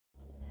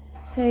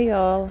Hey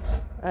y'all,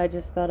 I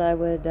just thought I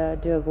would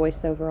do a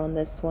voiceover on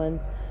this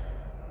one,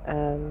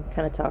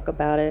 kind of talk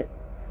about it.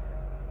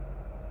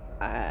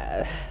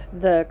 Uh,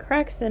 the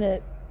cracks in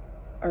it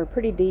are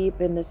pretty deep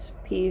in this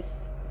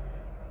piece.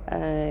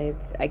 I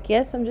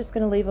guess I'm just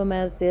going to leave them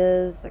as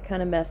is. I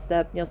kind of messed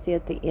up. You'll see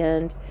at the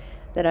end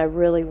that I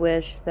really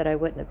wish that I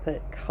wouldn't have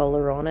put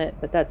color on it,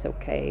 but that's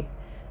okay.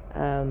 I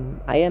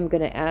am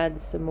going to add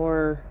some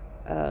more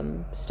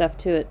stuff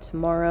to it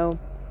tomorrow.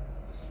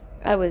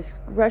 I was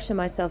rushing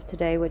myself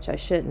today, which I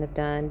shouldn't have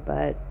done,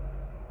 but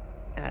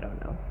I don't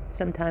know.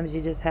 Sometimes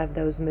you just have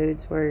those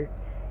moods where you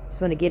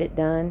just want to get it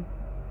done.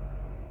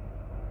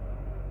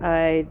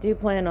 I do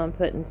plan on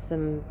putting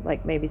some,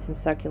 like maybe some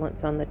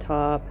succulents on the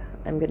top.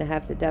 I'm going to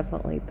have to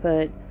definitely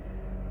put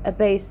a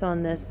base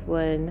on this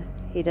one.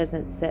 He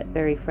doesn't sit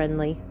very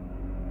friendly.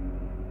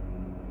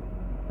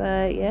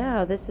 But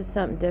yeah, this is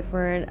something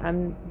different.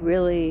 I'm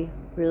really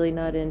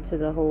not into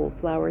the whole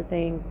flower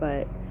thing,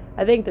 but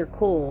I think they're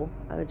cool.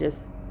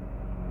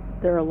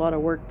 They're a lot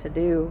of work to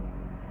do,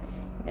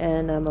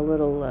 and I'm a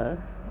little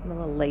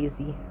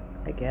lazy,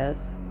 I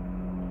guess.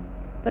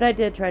 But I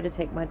did try to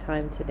take my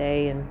time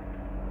today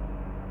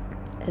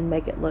and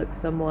make it look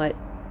somewhat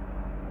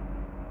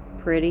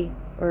pretty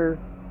or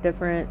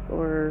different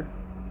or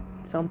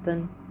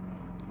something.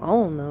 I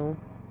don't know.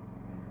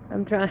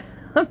 I'm trying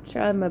I'm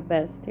trying my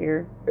best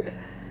here.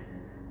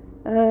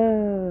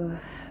 Oh,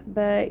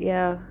 but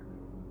yeah.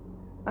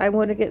 I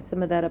want to get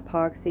some of that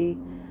epoxy.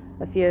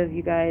 A few of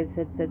you guys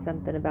had said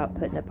something about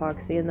putting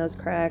epoxy in those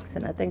cracks,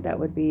 and I think that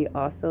would be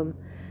awesome.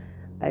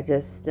 I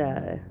just,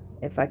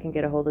 if I can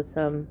get a hold of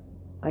some,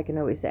 I can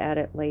always add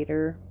it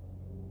later.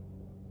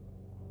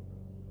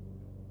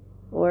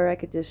 Or I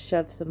could just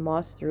shove some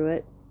moss through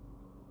it.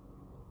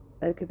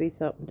 That could be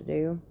something to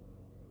do.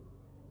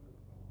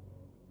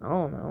 I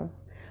don't know.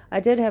 I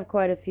did have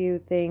quite a few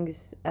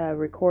things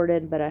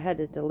recorded, but I had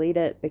to delete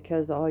it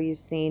because all you've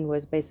seen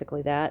was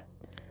basically that.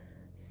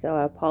 So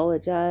I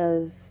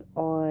apologize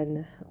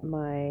on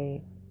my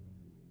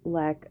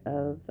lack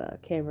of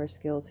camera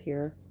skills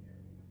here.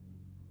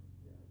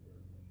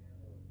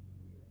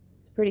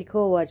 It's pretty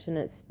cool watching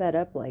it sped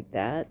up like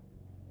that.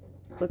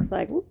 Looks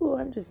like, ooh,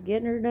 I'm just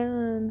getting her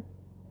done.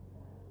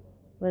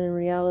 When in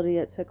reality,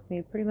 it took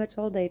me pretty much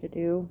all day to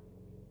do.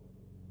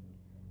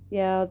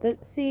 Yeah,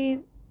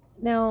 see,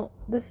 now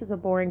this is a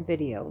boring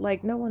video.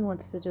 Like, no one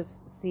wants to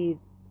just see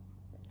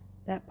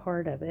that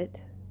part of it.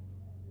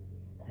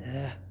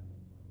 Ugh.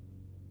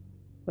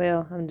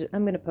 Well, I'm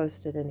gonna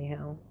post it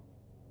anyhow.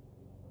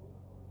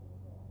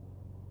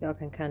 Y'all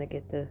can kind of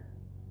get the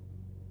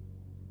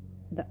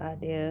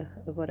idea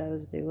of what I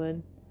was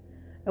doing.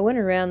 I went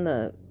around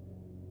the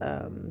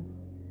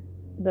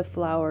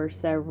flower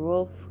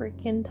several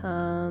freaking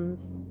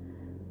times,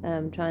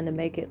 trying to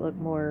make it look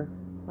more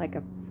like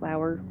a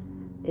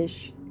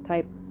flower-ish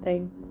type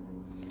thing.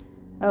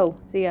 Oh,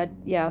 see,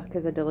 yeah,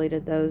 because I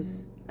deleted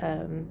those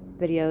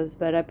videos,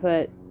 but I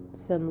put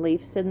some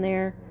leaves in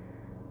there.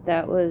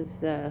 That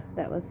was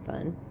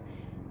fun.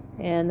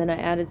 And then I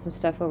added some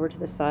stuff over to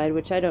the side,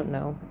 which I don't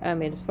know. I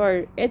mean,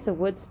 it's a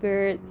wood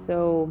spirit,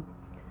 so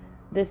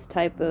this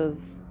type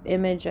of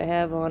image I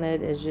have on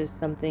it is just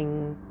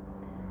something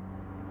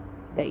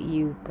that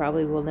you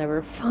probably will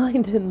never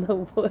find in the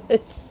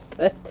woods.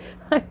 But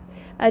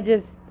I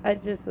just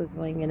was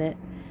winging it.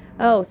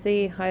 Oh,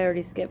 see, I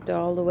already skipped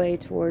all the way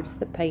towards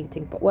the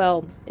painting. But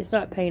well, it's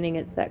not painting;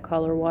 it's that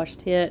color wash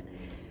tint.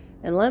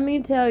 And let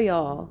me tell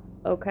y'all.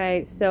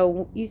 Okay,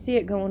 so you see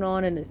it going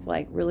on and it's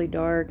like really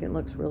dark and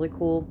looks really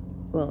cool.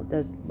 Well, it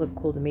does look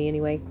cool to me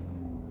anyway.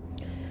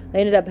 I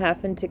ended up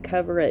having to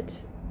cover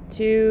it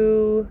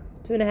two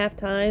and a half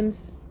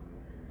times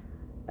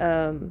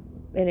in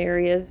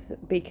areas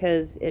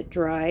because it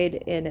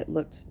dried and it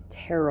looked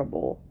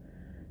terrible.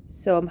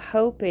 So I'm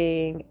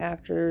hoping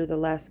after the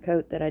last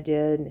coat that I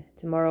did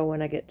tomorrow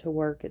when I get to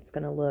work, it's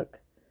gonna look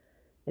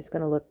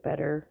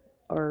better,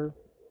 or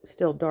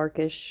still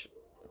darkish.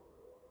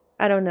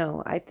 I don't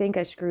know. I think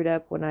I screwed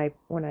up when I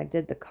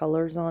did the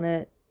colors on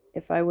it.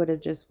 If I would have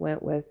just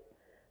went with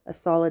a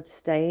solid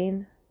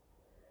stain,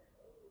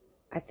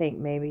 I think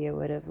maybe it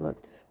would have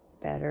looked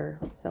better,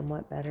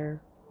 somewhat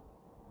better.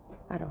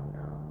 I don't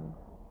know.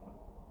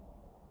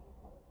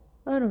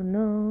 I don't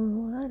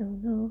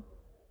know.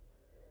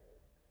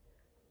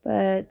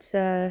 But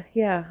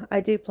yeah,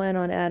 I do plan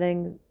on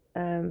adding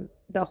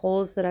the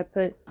holes that I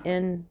put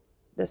in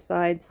the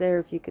sides there,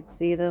 if you could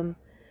see them.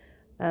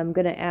 I'm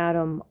going to add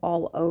them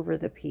all over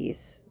the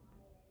piece.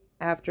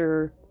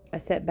 After I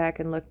sat back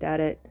and looked at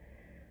it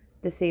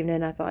this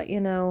evening, I thought,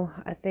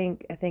 I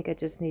think I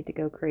just need to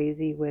go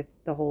crazy with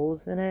the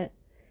holes in it.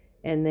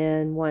 And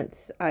then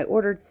once I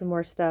ordered some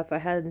more stuff, I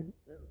had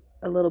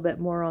a little bit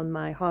more on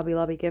my Hobby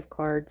Lobby gift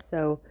card,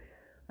 so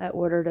I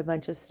ordered a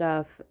bunch of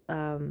stuff.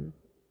 I'm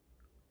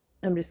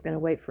just going to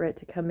wait for it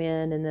to come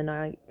in, and then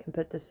I can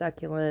put the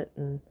succulent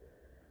and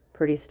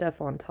pretty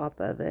stuff on top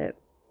of it.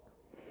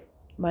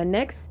 My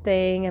next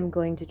thing I'm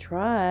going to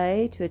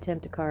try to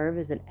attempt to carve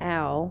is an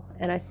owl.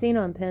 And I seen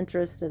on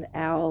Pinterest an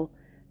owl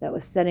that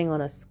was sitting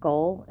on a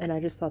skull, and I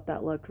just thought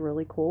that looked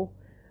really cool.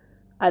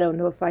 I don't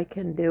know if I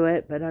can do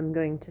it, but I'm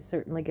going to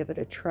certainly give it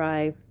a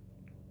try.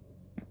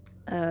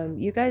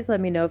 You guys let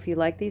me know if you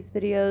like these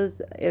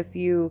videos, if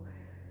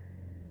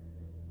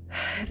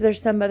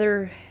there's some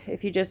other,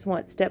 if you just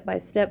want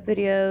step-by-step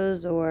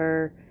videos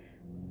or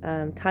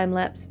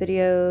time-lapse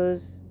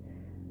videos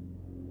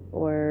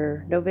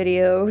or no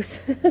videos.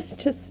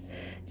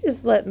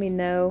 just let me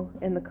know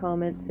in the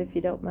comments if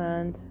you don't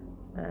mind.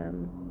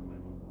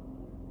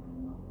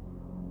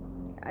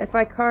 If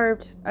I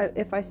carved,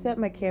 if I set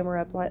my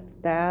camera up like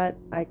that,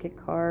 I could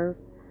carve,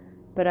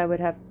 but I would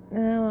have,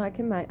 no,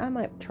 I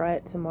might try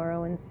it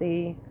tomorrow and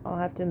see. I'll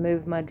have to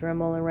move my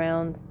Dremel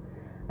around.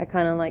 I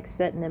kind of like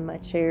sitting in my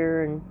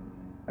chair and,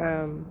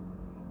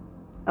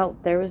 oh,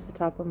 there was the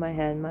top of my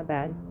head, my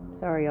bad.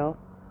 Sorry, y'all.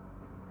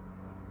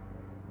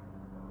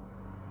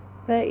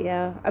 But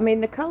yeah, I mean,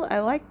 the color,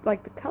 I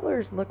like the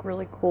colors look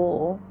really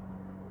cool.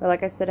 But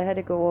like I said, I had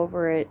to go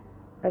over it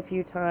a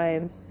few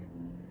times.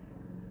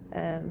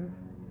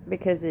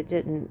 Because it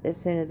didn't, as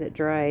soon as it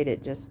dried,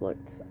 it just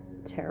looked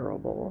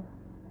terrible.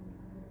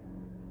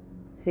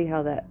 See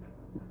how that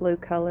blue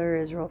color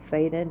is real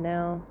faded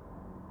now?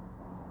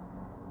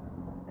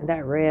 And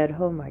that red,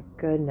 oh my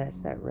goodness,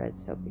 that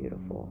red's so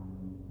beautiful.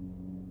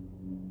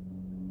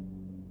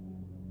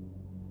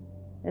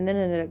 And then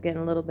it ended up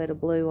getting a little bit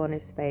of blue on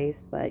his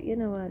face, but you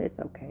know what? It's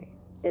okay.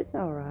 It's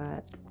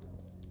alright.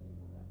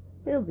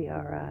 It'll be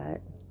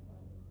alright.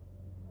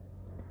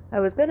 I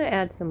was going to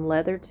add some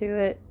leather to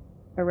it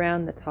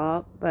around the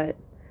top, but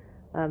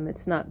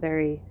it's not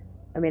very,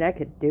 I mean, I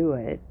could do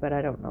it, but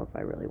I don't know if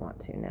I really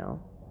want to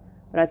now.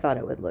 But I thought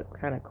it would look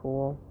kind of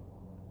cool.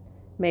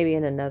 Maybe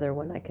in another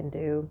one I can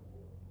do.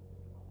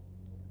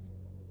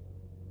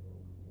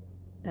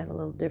 Add a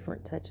little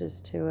different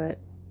touches to it.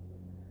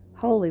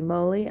 Holy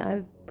moly,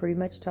 I've pretty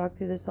much talked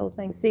through this whole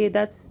thing. See,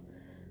 that's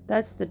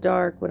the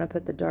dark when I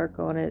put the dark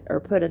on it, or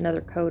put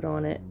another coat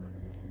on it.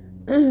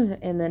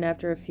 And then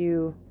after a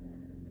few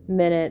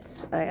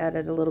minutes, I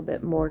added a little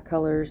bit more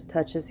colors,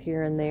 touches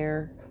here and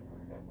there.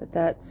 But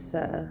that's,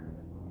 I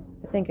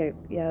think,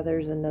 yeah,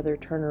 there's another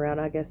turnaround.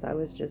 I guess I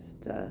was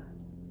just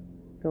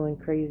going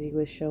crazy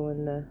with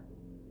showing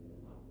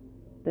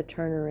the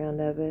turnaround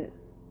of it.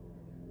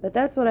 But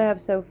that's what I have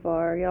so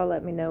far. Y'all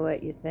let me know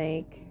what you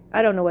think.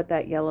 I don't know what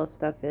that yellow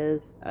stuff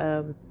is.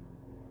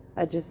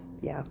 I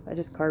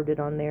just carved it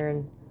on there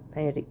and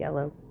painted it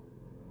yellow.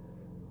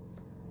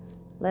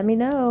 Let me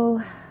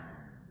know.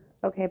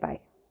 Okay,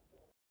 bye.